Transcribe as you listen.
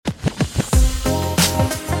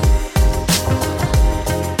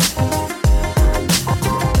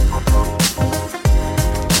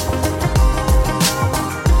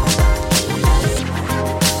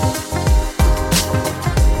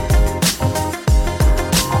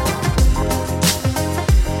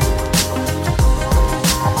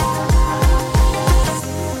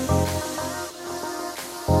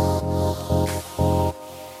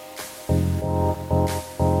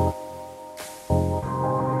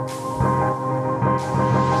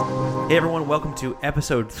Hey everyone, welcome to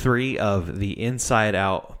episode 3 of the Inside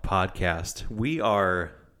Out podcast.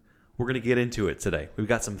 We're going to get into it today. We've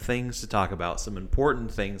got some things to talk about, some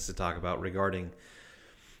important things to talk about regarding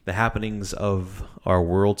the happenings of our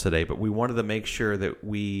world today, but we wanted to make sure that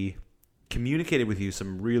we communicated with you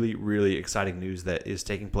some really, really exciting news that is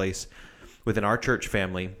taking place within our church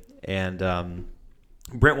family. And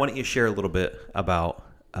Brent, why don't you share a little bit about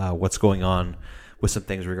what's going on with some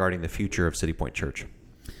things regarding the future of City Point Church?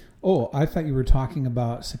 Oh, I thought you were talking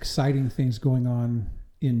about exciting things going on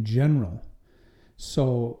in general.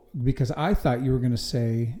 So, because I thought you were going to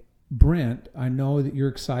say, Brent, I know that you're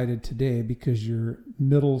excited today because your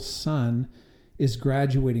middle son is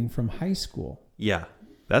graduating from high school. Yeah,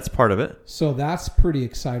 that's part of it. So that's pretty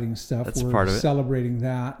exciting stuff. That's We're part of it. Celebrating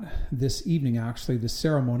that this evening, actually, the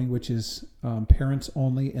ceremony, which is parents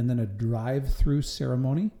only, and then a drive-through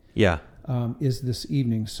ceremony. Yeah. Is this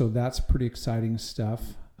evening. So that's pretty exciting stuff.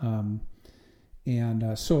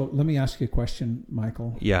 So let me ask you a question,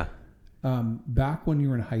 Michael. Yeah. Back when you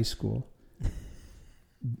were in high school,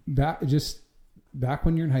 back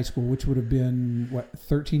when you're in high school, which would have been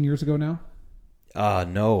 13 years ago now?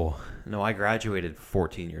 No, I graduated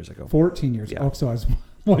 14 years ago. 14 years. Yeah. Oh, so I was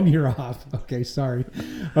 1 year off. Okay. Sorry.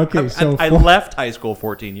 Okay. I left high school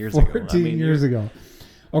 14 years ago. 14 years ago.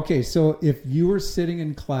 Okay. So if you were sitting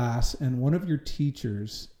in class and one of your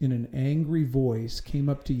teachers in an angry voice came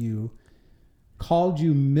up to you, called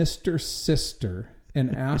you Mr. Sister,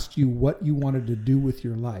 and asked you what you wanted to do with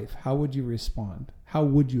your life, how would you respond? How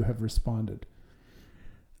would you have responded?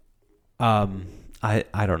 I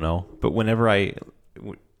don't know. But whenever I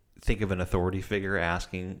think of an authority figure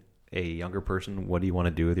asking a younger person, what do you want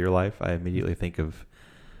to do with your life? I immediately think of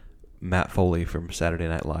Matt Foley from Saturday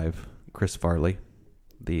Night Live, Chris Farley,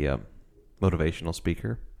 the motivational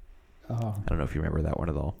speaker. I don't know if you remember that one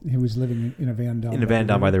at all. He was living in a van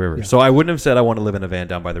down by the river. Yeah. So I wouldn't have said I want to live in a van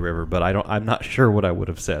down by the river, but I'm not sure what I would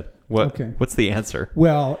have said. What's the answer?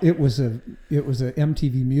 Well, it was a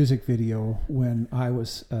MTV music video when I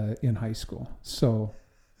was in high school. So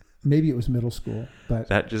maybe it was middle school, but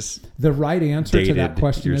that just the right answer to that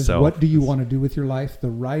question yourself. is, what do you want to do with your life?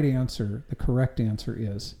 The right answer, the correct answer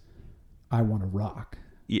is, I want to rock.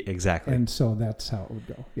 Yeah, exactly. And so that's how it would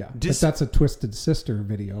go. Yeah. But that's a Twisted Sister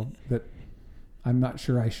video that I'm not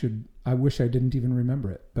sure I wish I didn't even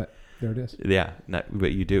remember it, but there it is. Yeah,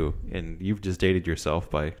 but you do. And you've just dated yourself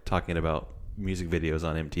by talking about music videos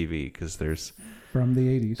on MTV because there's... From the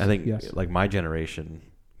 80s. I think yes. Like my generation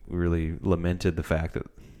really lamented the fact that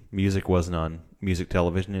music wasn't on music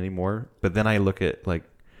television anymore. But then I look at like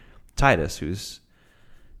Titus, who's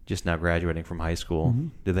just now graduating from high school. Mm-hmm.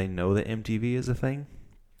 Do they know that MTV is a thing?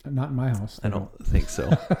 Not in my house. I don't think so.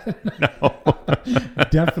 No.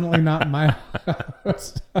 Definitely not in my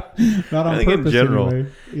house. Not on I think purpose in general. Anyway.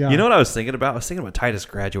 Yeah. You know what I was thinking about? I was thinking about Titus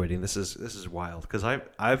graduating. This is wild because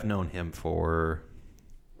I've known him for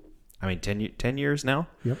 10 years now.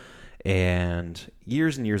 Yep. And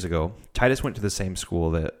years ago, Titus went to the same school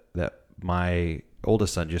that my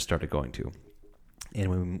oldest son just started going to. And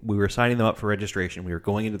when we were signing them up for registration, we were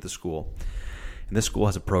going into the school. And this school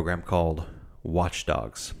has a program called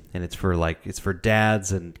Watchdogs, and it's for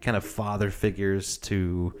dads and kind of father figures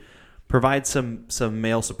to provide some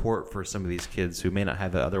male support for some of these kids who may not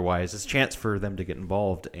have it otherwise. It's a chance for them to get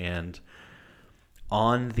involved. And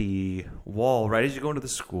on the wall, right as you go into the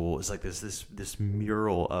school, is like this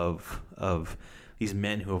mural of these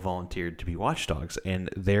men who have volunteered to be watchdogs, and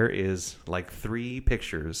there is like 3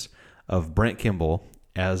 pictures of Brent Kimball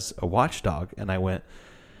as a watchdog, and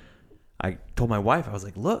I told my wife, I was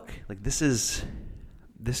like, look, like this is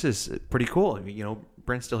pretty cool. I mean, you know,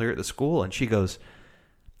 Brent's still here at the school. And she goes,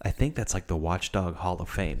 I think that's like the Watchdog Hall of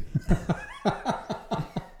Fame.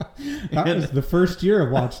 That was the first year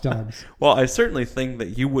of Watchdogs. Well, I certainly think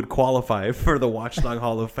that you would qualify for the Watchdog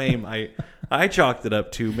Hall of Fame. I chalked it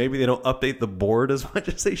up to maybe they don't update the board as much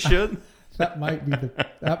as they should. That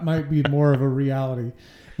might be more of a reality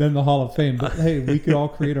than the Hall of Fame. But hey, we could all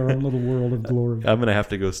create our own little world of glory. I'm going to have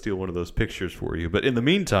to go steal one of those pictures for you. But in the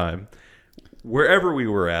meantime, wherever we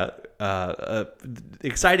were at,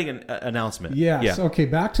 exciting announcement. Yes. Yeah. Okay,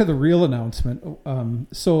 back to the real announcement.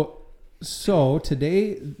 So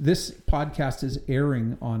today, this podcast is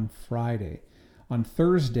airing on Friday. On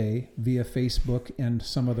Thursday, via Facebook and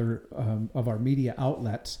some other of our media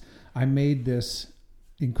outlets, I made this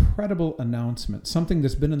incredible announcement, something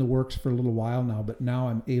that's been in the works for a little while now, but now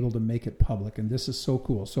I'm able to make it public, and this is so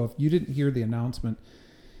cool. So if you didn't hear the announcement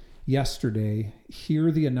yesterday,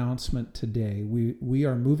 hear the announcement today. We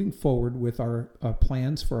are moving forward with our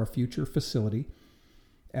plans for our future facility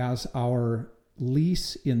as our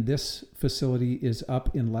lease in this facility is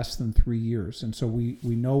up in less than 3 years. And so we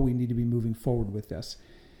know we need to be moving forward with this.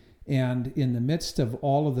 And in the midst of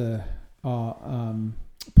all of the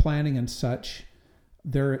planning and such,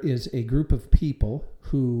 there is a group of people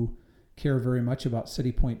who care very much about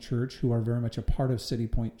City Point Church, who are very much a part of City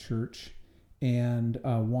Point Church, and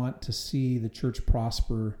want to see the church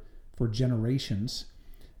prosper for generations.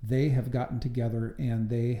 They have gotten together and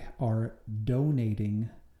they are donating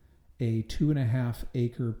a 2.5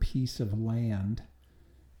 acre piece of land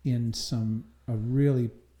in a really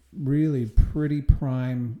pretty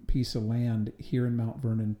prime piece of land here in Mount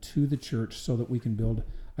Vernon to the church so that we can build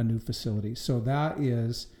a new facility. So that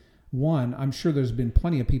is one. I'm sure there's been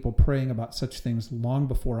plenty of people praying about such things long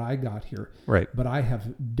before I got here. Right. But I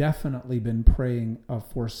have definitely been praying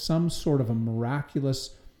for some sort of a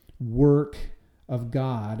miraculous work of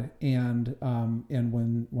God. And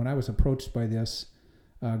when I was approached by this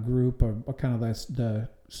group, or kind of the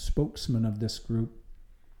spokesman of this group,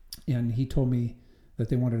 and he told me that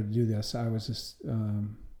they wanted to do this, I was just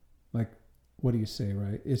like, what do you say,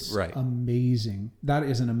 right? It's right. Amazing. That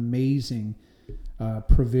is an amazing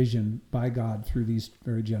provision by God through these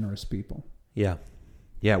very generous people. Yeah.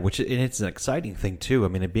 Yeah, and it's an exciting thing too. I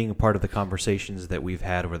mean, it being a part of the conversations that we've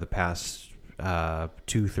had over the past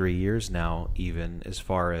 2-3 years now, even as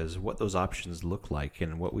far as what those options look like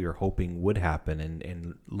and what we were hoping would happen,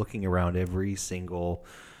 and looking around every single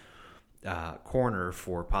corner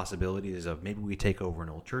for possibilities of maybe we take over an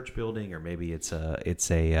old church building, or maybe it's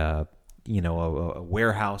a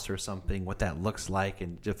warehouse or something, what that looks like,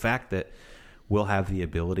 and the fact that we'll have the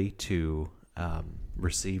ability to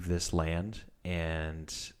receive this land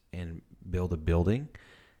and build a building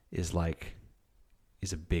is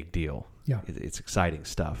a big deal. Yeah, it's exciting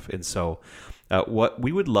stuff. And so what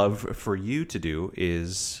we would love for you to do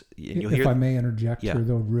is, if I may interject here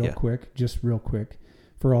though, real quick,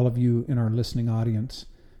 for all of you in our listening audience,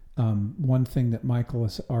 one thing that Michael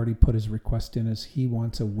has already put his request in is he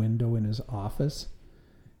wants a window in his office.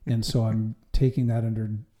 And so I'm taking that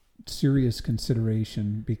under serious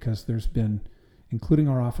consideration, because there's been, including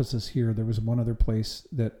our offices here, there was one other place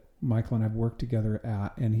that Michael and I have worked together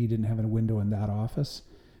at, and he didn't have a window in that office.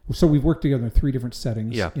 So we've worked together in 3 different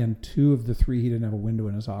settings, and 2 of the 3 he didn't have a window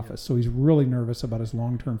in his office. So he's really nervous about his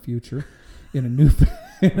long-term future in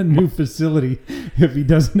a new facility if he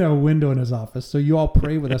doesn't have a window in his office. So you all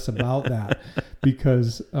pray with us about that,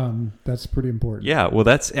 because that's pretty important. Yeah, well,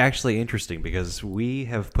 that's actually interesting, because we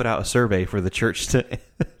have put out a survey for the church to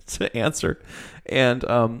answer, and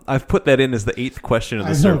I've put that in as the 8th question of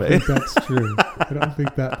the survey. I don't think that's true. I don't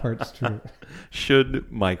think that part's true.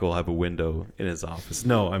 Should Michael have a window in his office?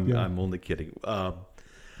 No, I'm only kidding.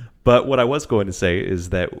 But what I was going to say is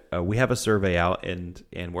that we have a survey out, and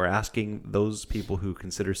we're asking those people who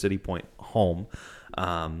consider City Point home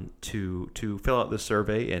to fill out the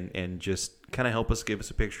survey and just kind of help us, give us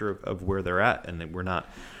a picture of where they're at. And that we're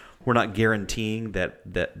not guaranteeing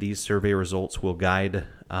that these survey results will guide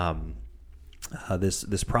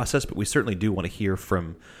this process, but we certainly do want to hear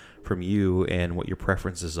from you and what your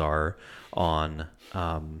preferences are on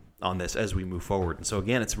this as we move forward. And so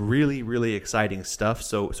again, it's really, really exciting stuff.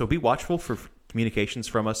 So be watchful for communications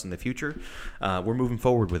from us in the future. We're moving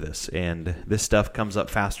forward with this, and this stuff comes up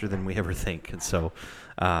faster than we ever think. And so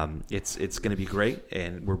it's going to be great,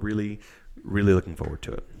 and we're really, really looking forward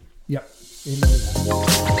to it. Yep. Amen.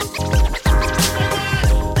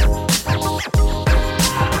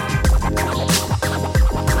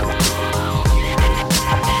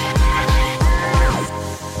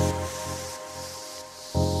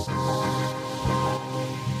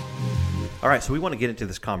 All right, so we want to get into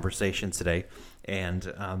this conversation today,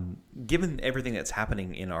 and given everything that's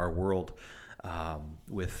happening in our world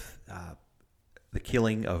with the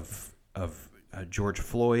killing of George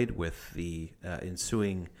Floyd, with the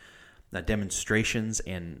ensuing demonstrations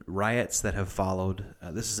and riots that have followed,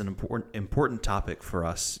 this is an important topic for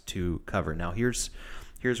us to cover. Now, here's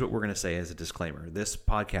what we're going to say as a disclaimer. This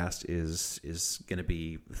podcast is going to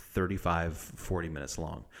be 40 minutes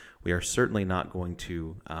long. We are certainly not going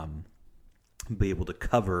to be able to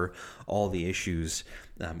cover all the issues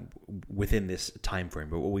within this time frame.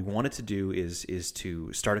 But what we wanted to do is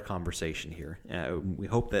to start a conversation here. We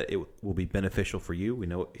hope that it will be beneficial for you. We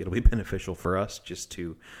know it'll be beneficial for us just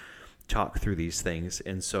to talk through these things.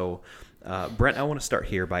 And so, Brent, I want to start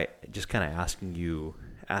here by just kind of asking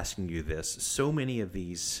you this. So many of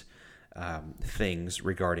these things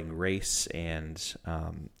regarding race and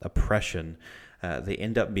oppression, they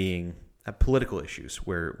end up being political issues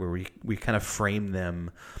where we kind of frame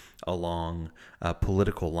them along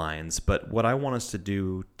political lines. But what I want us to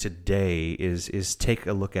do today is take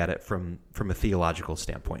a look at it from a theological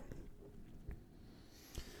standpoint.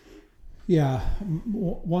 Yeah,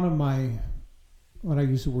 one of my, when I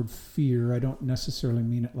use the word fear, I don't necessarily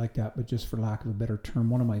mean it like that, but just for lack of a better term,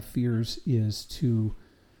 one of my fears is to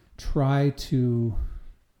try to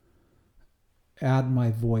add my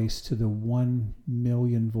voice to the 1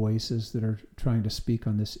 million voices that are trying to speak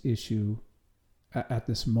on this issue at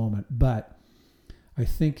this moment. But I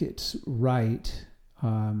think it's right.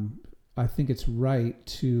 I think it's right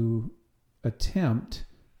to attempt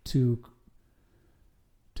to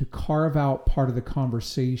carve out part of the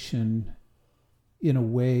conversation in a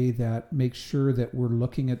way that makes sure that we're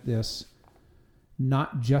looking at this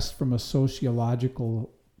not just from a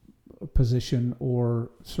sociological position, or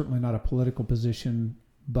certainly not a political position,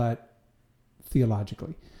 but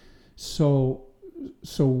theologically. So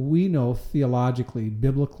we know theologically,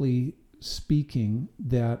 biblically speaking,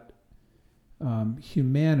 that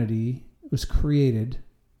humanity was created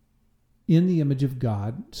in the image of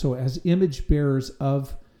God. So as image bearers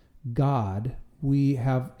of God, we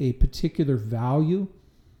have a particular value,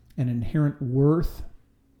 an inherent worth,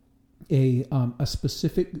 a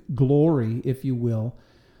specific glory, if you will,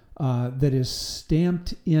 that is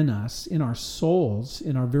stamped in us, in our souls,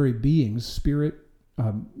 in our very beings, spirit,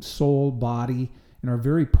 soul, body, in our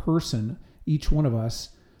very person. Each one of us,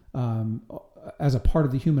 as a part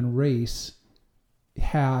of the human race,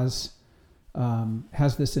 has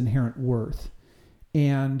this inherent worth.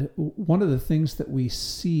 And one of the things that we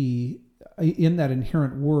see in that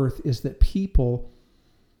inherent worth is that people,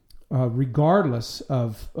 regardless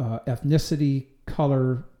of ethnicity,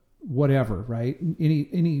 color, whatever, right?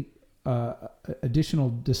 Any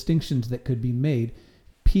additional distinctions that could be made,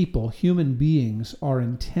 people, human beings, are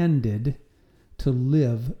intended to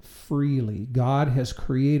live freely. God has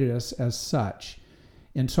created us as such.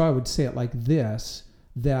 And so I would say it like this,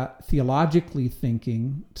 that theologically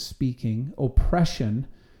speaking, oppression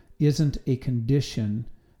isn't a condition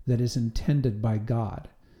that is intended by God.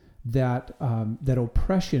 That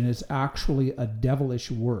oppression is actually a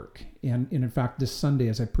devilish work. And in fact, this Sunday,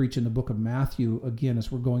 as I preach in the book of Matthew, again,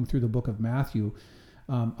 as we're going through the book of Matthew,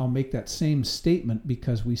 I'll make that same statement,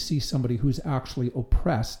 because we see somebody who's actually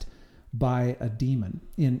oppressed by a demon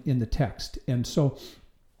in the text. And so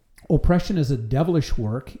oppression is a devilish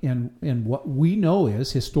work, and what we know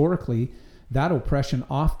is, historically, that oppression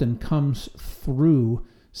often comes through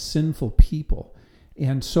sinful people.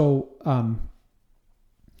 And so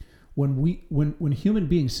when human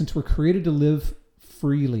beings, since we're created to live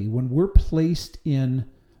freely, when we're placed in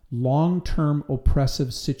long-term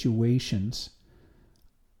oppressive situations,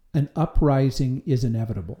 an uprising is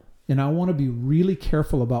inevitable. And I want to be really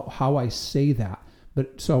careful about how I say that.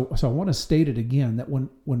 But so I want to state it again, that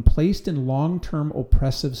when placed in long-term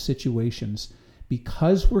oppressive situations,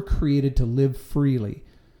 because we're created to live freely,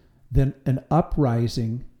 then an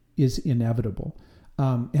uprising is inevitable.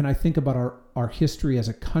 And I think about our history as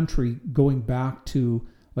a country going back to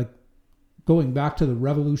the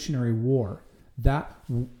Revolutionary War, that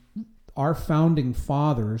our founding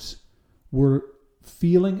fathers were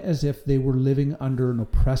feeling as if they were living under an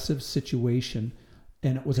oppressive situation,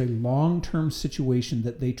 and it was a long-term situation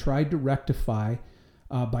that they tried to rectify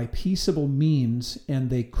by peaceable means, and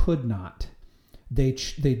they could not. They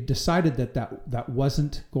decided that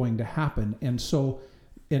wasn't going to happen, and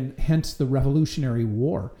hence the Revolutionary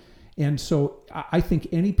War. And so I think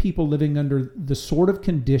any people living under the sort of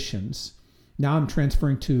conditions, now I'm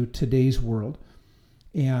transferring to today's world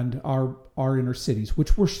and our inner cities,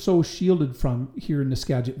 which we're so shielded from here in the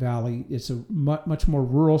Skagit Valley. It's a much more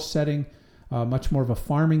rural setting, much more of a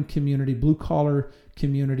farming community, blue collar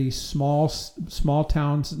community, small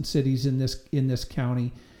towns and cities in this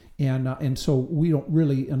county. And so we don't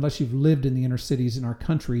really, unless you've lived in the inner cities in our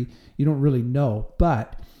country, you don't really know.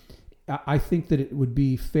 But I think that it would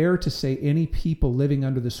be fair to say any people living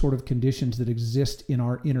under the sort of conditions that exist in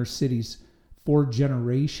our inner cities for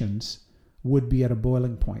generations would be at a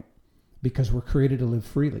boiling point, because we're created to live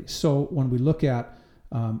freely. So when we look at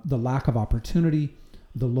the lack of opportunity,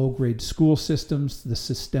 the low-grade school systems, the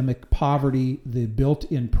systemic poverty, the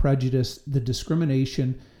built-in prejudice, the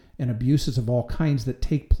discrimination and abuses of all kinds that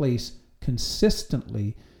take place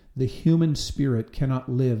consistently, the human spirit cannot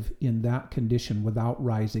live in that condition without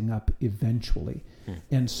rising up eventually.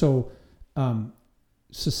 And so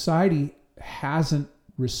society hasn't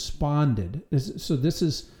responded. So this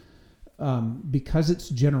is because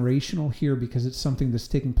it's generational here, because it's something that's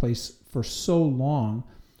taken place for so long.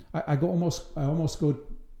 I almost go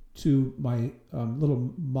to my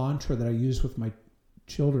little mantra that I use with my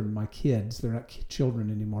children, my kids. They're not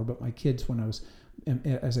children anymore, but my kids,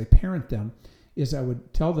 as I parent them, is I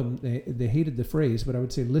would tell them, they hated the phrase, but I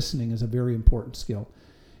would say listening is a very important skill.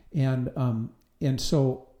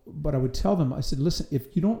 But I would tell them, I said, listen,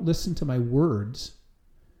 if you don't listen to my words,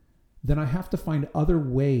 then I have to find other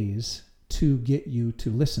ways to get you to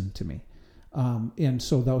listen to me. And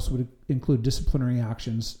so those would include disciplinary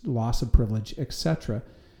actions, loss of privilege, etc.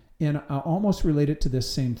 And I almost relate it to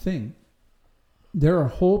this same thing. There are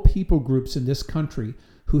whole people groups in this country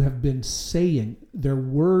who have been saying, their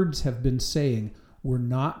words have been saying, we're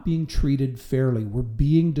not being treated fairly. We're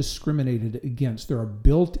being discriminated against. There are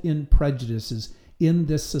built-in prejudices in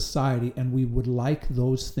this society, and we would like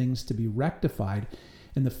those things to be rectified.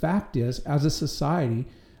 And the fact is, as a society,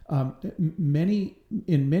 in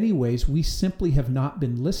many ways, we simply have not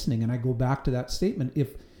been listening. And I go back to that statement.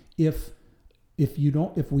 If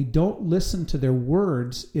we don't listen to their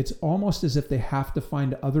words, it's almost as if they have to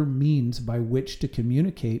find other means by which to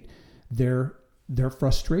communicate their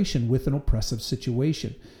frustration with an oppressive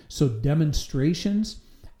situation. So demonstrations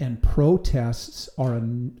and protests are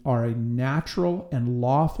a natural and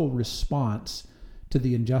lawful response to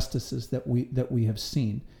the injustices that we have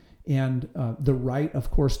seen. And the right, of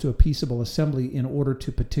course, to a peaceable assembly in order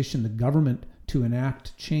to petition the government to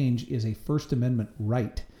enact change is a First Amendment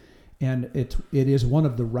right. And it is one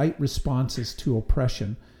of the right responses to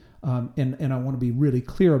oppression. And I want to be really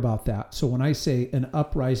clear about that. So when I say an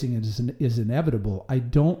uprising is inevitable, I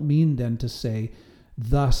don't mean then to say,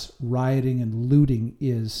 thus rioting and looting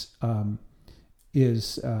is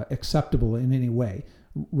acceptable in any way.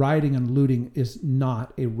 Rioting and looting is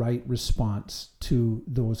not a right response to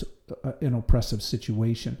those an oppressive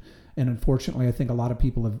situation. And unfortunately, I think a lot of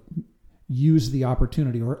people have used the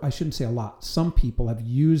opportunity, or I shouldn't say a lot, some people have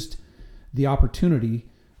used the opportunity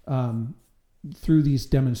through these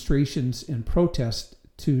demonstrations and protests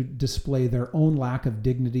to display their own lack of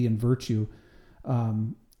dignity and virtue,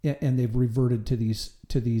 and they've reverted to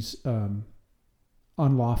these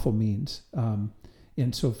unlawful means.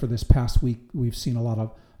 And so for this past week, we've seen a lot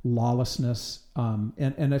of lawlessness, and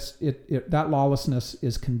that lawlessness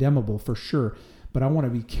is condemnable for sure. But I want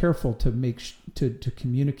to be careful to to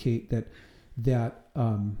communicate that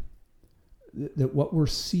what we're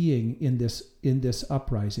seeing in this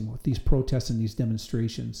uprising with these protests and these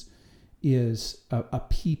demonstrations is a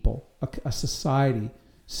people, a society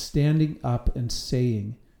standing up and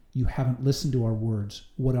saying, "You haven't listened to our words.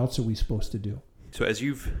 What else are we supposed to do?" So as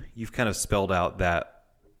you've kind of spelled out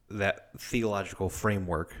that theological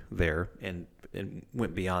framework there and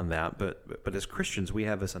went beyond that, but as Christians we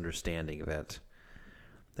have this understanding that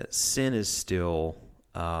sin is still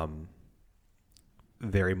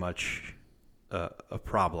very much a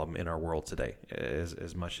problem in our world today,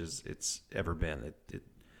 as much as it's ever been. It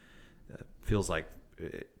feels like,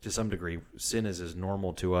 to some degree, sin is as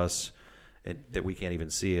normal to us that we can't even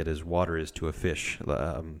see it as water is to a fish.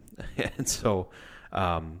 And so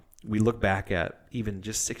we look back at even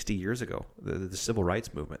just 60 years ago, the civil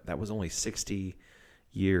rights movement. That was only 60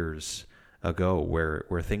 years ago where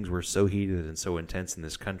things were so heated and so intense in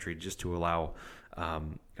this country just to allow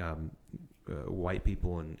white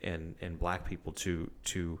people and black people to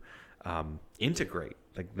integrate.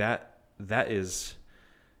 Like that's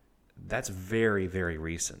very, very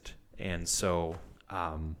recent. And so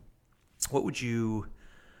what would you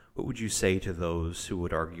say to those who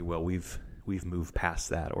would argue, well, we've moved past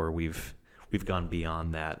that, or we've gone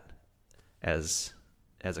beyond that as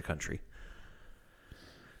a country?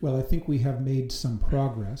 Well, I think we have made some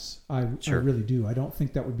progress. I really do. I don't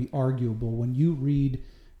think that would be arguable. When you read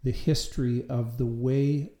the history of the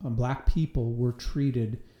way black people were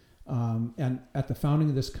treated, and at the founding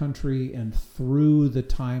of this country and through the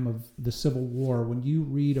time of the Civil War, when you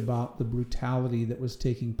read about the brutality that was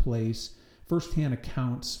taking place, firsthand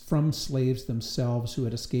accounts from slaves themselves who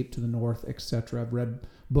had escaped to the North, etc. I've read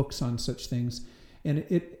books on such things, and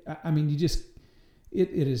it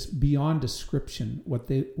is beyond description what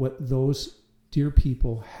those dear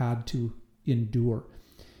people had to endure.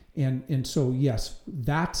 And so, yes,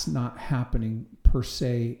 that's not happening per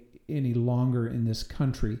se any longer in this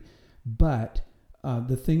country, but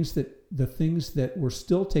the things that were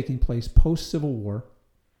still taking place post Civil War,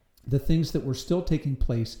 the things that were still taking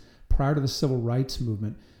place prior to the Civil Rights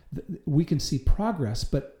Movement, we can see progress,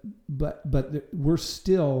 but we're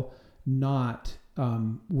still not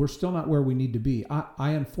where we need to be.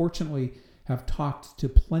 I unfortunately have talked to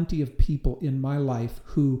plenty of people in my life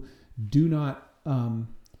who do not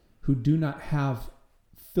have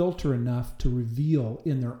filter enough to reveal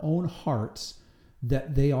in their own hearts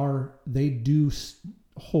that they do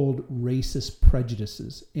hold racist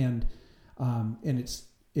prejudices, and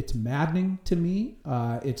it's maddening to me.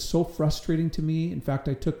 It's so frustrating to me. In fact,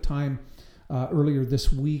 I took time earlier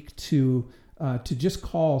this week to just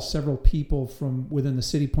call several people from within the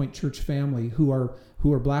City Point Church family who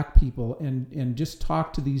are black people, and just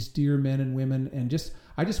talk to these dear men and women, and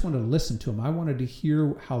I just wanted to listen to them. I wanted to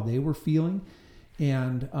hear how they were feeling,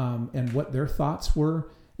 and what their thoughts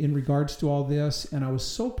were in regards to all this. And I was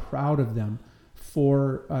so proud of them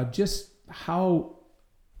for just how,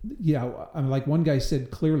 like one guy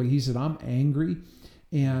said clearly, he said, "I'm angry,"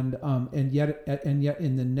 and yet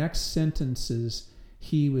in the next sentences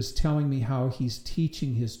he was telling me how he's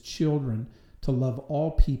teaching his children to love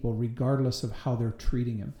all people regardless of how they're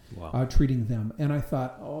treating him, treating them. And I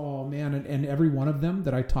thought, oh man, and every one of them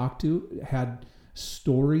that I talked to had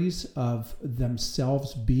stories of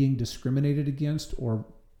themselves being discriminated against or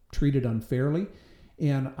treated unfairly.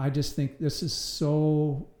 And I just think this is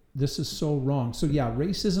so wrong. So yeah,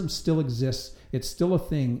 racism still exists. It's still a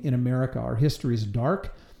thing in America. Our history is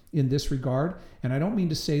dark in this regard. And I don't mean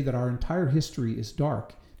to say that our entire history is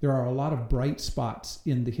dark. There are a lot of bright spots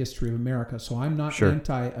in the history of America. So I'm not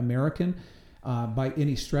anti-American by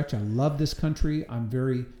any stretch. I love this country. I'm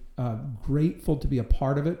very grateful to be a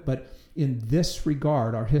part of it. But in this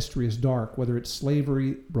regard, our history is dark, whether it's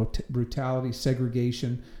slavery, brutality,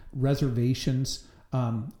 segregation, reservations,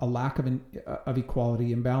 a lack of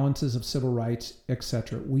equality, imbalances of civil rights,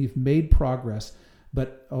 etc. We've made progress,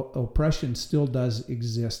 but oppression still does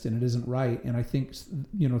exist, and it isn't right. And I think,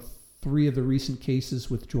 3 of the recent cases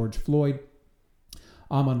with George Floyd,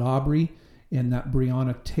 Ahmaud Arbery, and that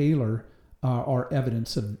Breonna Taylor are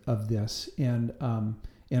evidence of this. And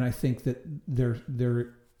I think that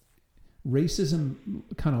their racism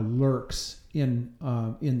kind of lurks in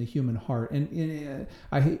the human heart. And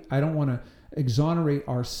I don't want to exonerate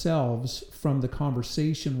ourselves from the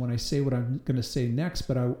conversation when I say what I'm going to say next,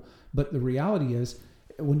 but the reality is,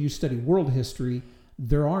 when you study world history,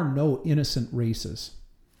 there are no innocent races,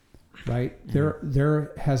 right? Mm-hmm.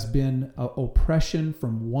 There has been oppression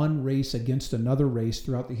from one race against another race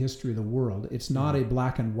throughout the history of the world. It's not a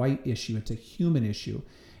black and white issue; it's a human issue,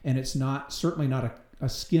 and it's certainly not a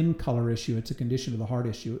skin color issue. It's a condition of the heart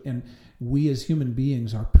issue, and we as human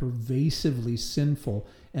beings are pervasively sinful.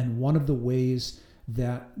 And one of the ways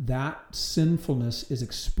that sinfulness is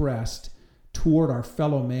expressed toward our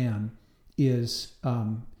fellow man is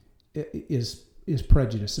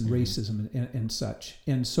prejudice and racism and such.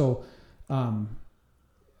 And so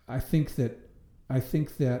I think that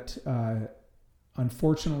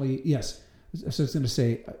unfortunately, yes. So I was going to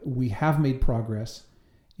say, we have made progress,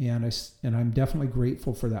 and I'm definitely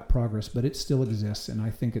grateful for that progress, but it still exists, and I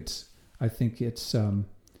think it's an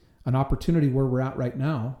opportunity where we're at right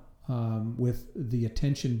now, with the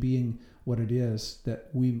attention being what it is, that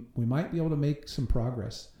we might be able to make some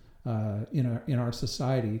progress in our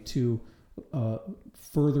society to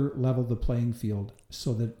further level the playing field,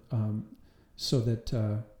 so that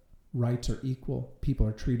rights are equal, people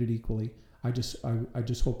are treated equally. I just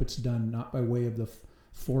hope it's done not by way of the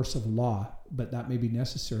force of law, but that may be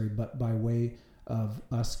necessary, but by way of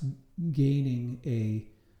us gaining a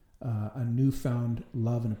newfound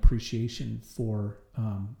love and appreciation for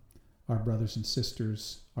our brothers and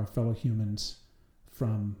sisters, our fellow humans,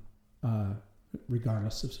 from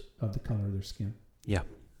regardless of the color of their skin. Yeah.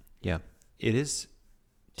 It is,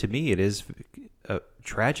 to me, it is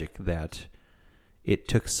tragic that it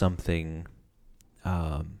took something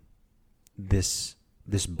this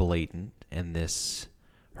blatant and this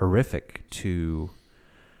horrific to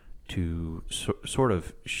sort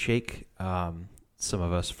of shake some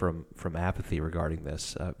of us from apathy regarding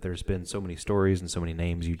this. There's been so many stories and so many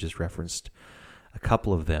names. You just referenced a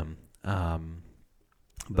couple of them,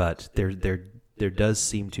 but there does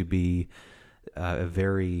seem to be a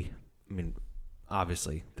very,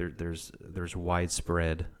 obviously there's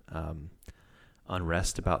widespread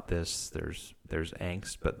unrest about this. There's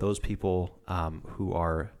angst, but those people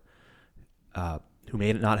who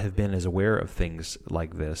may not have been as aware of things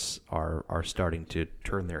like this are starting to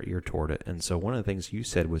turn their ear toward it. And so one of the things you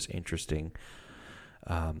said was interesting,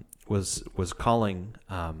 was calling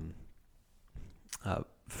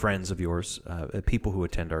friends of yours, people who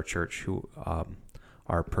attend our church who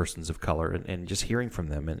are persons of color, and just hearing from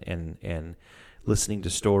them and listening to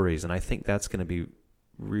stories. And I think that's going to be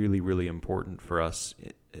really, really important for us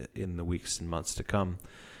in the weeks and months to come.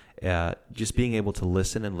 Just being able to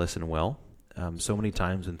listen and listen well. So many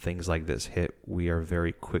times when things like this hit, we are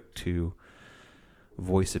very quick to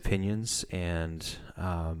voice opinions and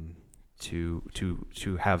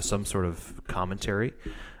to have some sort of commentary.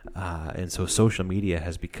 And so social media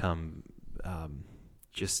has become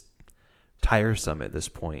just tiresome at this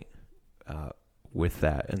point with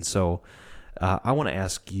that. And so I want to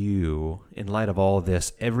ask you, in light of all of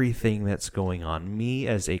this, everything that's going on, me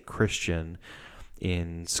as a Christian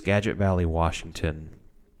in Skagit Valley, Washington,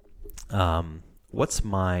 what's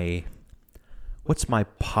my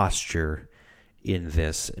posture in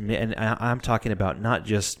this? And I'm talking about not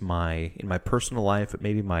just in my personal life, but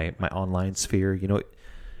maybe my online sphere. You know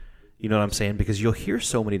what I'm saying? Because you'll hear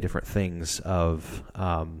so many different things of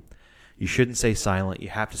you shouldn't stay silent, you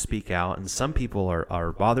have to speak out. And some people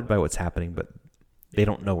are bothered by what's happening, but they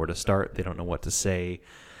don't know where to start. They don't know what to say.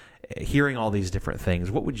 Hearing all these different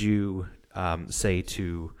things, what would you say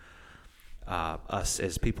to us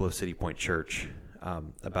as people of City Point Church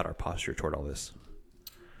about our posture toward all this?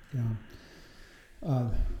 Yeah.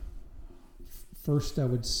 First, I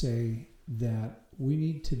would say that we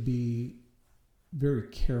need to be very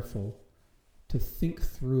careful to think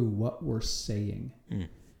through what we're saying.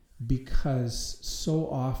 Because so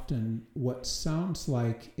often what sounds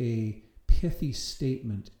like a pithy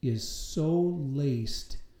statement is so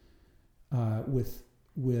laced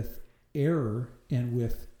with error and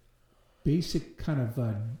with basic kind of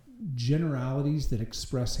generalities that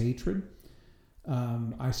express hatred.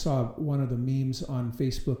 I saw one of the memes on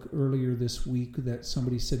Facebook earlier this week that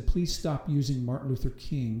somebody said, please stop using Martin Luther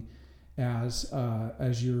King as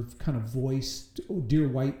your kind of voice, dear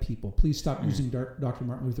white people, please stop using Dr.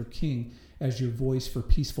 Martin Luther King as your voice for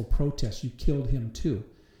peaceful protest. You killed him too.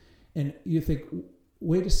 And you think,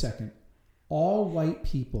 wait a second, all white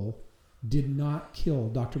people did not kill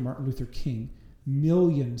Dr. Martin Luther King.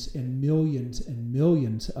 Millions and millions and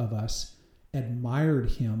millions of us admire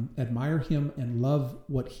him and love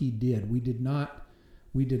what he did. We did not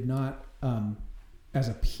as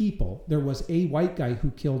a people, there was a white guy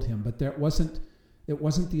who killed him, but it wasn't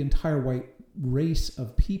the entire white race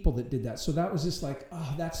of people that did that. So that was just like,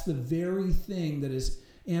 that's the very thing that is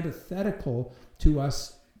antithetical to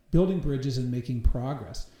us building bridges and making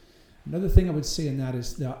progress. Another thing I would say in that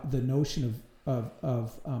is the notion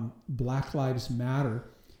of Black Lives Matter,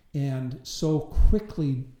 and so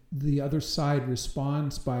quickly the other side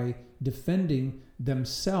responds by defending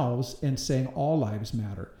themselves and saying all lives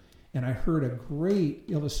matter. And I heard a great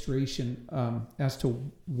illustration as to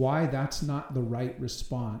why that's not the right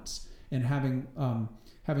response. And having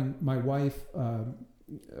my wife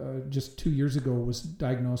just 2 years ago was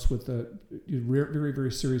diagnosed with a very,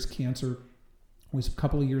 very serious cancer. Was a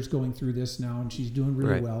couple of years going through this now, and she's doing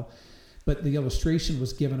really well. But the illustration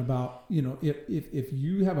was given about, if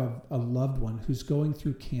you have a loved one who's going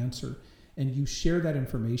through cancer and you share that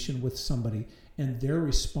information with somebody and their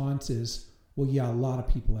response is, well, yeah, a lot of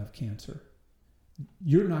people have cancer,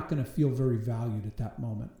 you're not going to feel very valued at that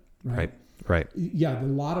moment, right? Right. Yeah, a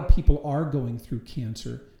lot of people are going through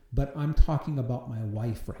cancer, but I'm talking about my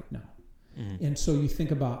wife right now. Mm-hmm. And so you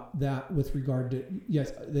think about that with regard to,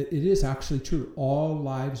 yes, it is actually true. All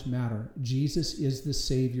lives matter. Jesus is the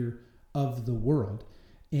Savior of the world.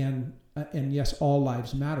 And yes, all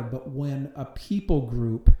lives matter. But when a people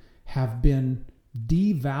group have been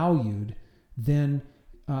devalued, then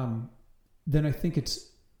I think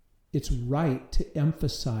it's right to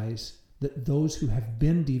emphasize that those who have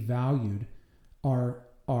been devalued are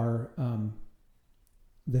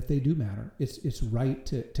that they do matter. It's right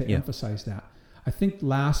to emphasize that. I think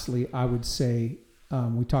lastly, I would say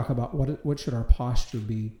we talk about what should our posture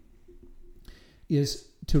be, is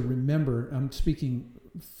to remember. I'm speaking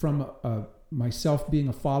from myself being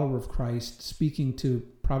a follower of Christ, speaking to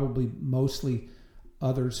probably mostly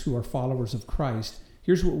others who are followers of Christ.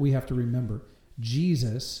 Here's what we have to remember.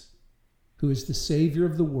 Jesus, who is the Savior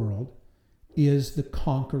of the world, is the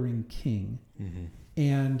conquering King. Mm-hmm.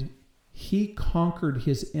 And he conquered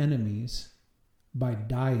his enemies by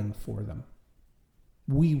dying for them.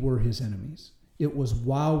 We were his enemies. It was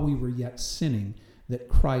while we were yet sinning that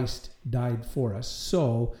Christ died for us.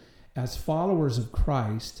 So, as followers of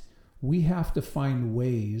Christ, we have to find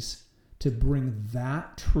ways to bring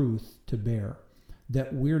that truth to bear,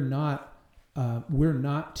 that we're not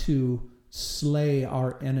to slay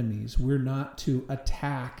our enemies. We're not to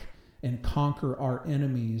attack and conquer our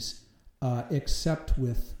enemies except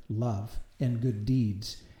with love and good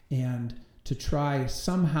deeds. And to try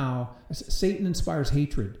somehow, Satan inspires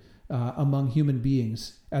hatred among human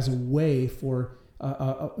beings as a way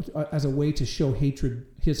to show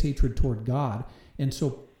his hatred toward God. And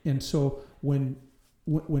so when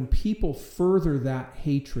people further that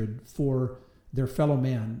hatred for their fellow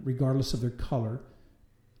man, regardless of their color,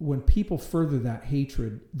 when people further that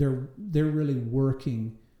hatred, they're really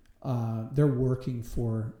working. They're working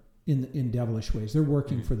for in devilish ways. They're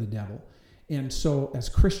working for the devil, And so as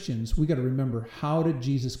Christians, we got to remember, how did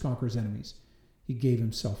Jesus conquer his enemies? He gave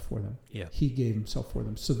himself for them. Yeah. He gave himself for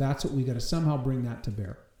them. So that's what we got to somehow bring that to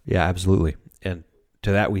bear. Yeah, absolutely. And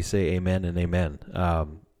to that we say amen and amen.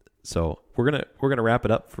 So we're gonna wrap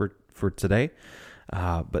it up for today.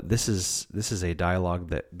 But this is a dialogue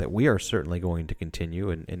that we are certainly going to continue,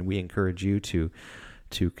 and we encourage you to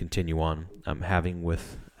continue on having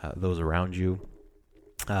with those around you,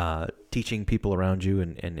 teaching people around you,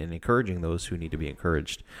 and encouraging those who need to be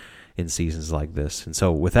encouraged in seasons like this. And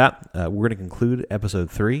so with that, we're going to conclude episode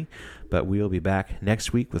 3, but we'll be back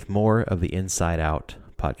next week with more of the Inside Out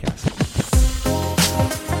podcast.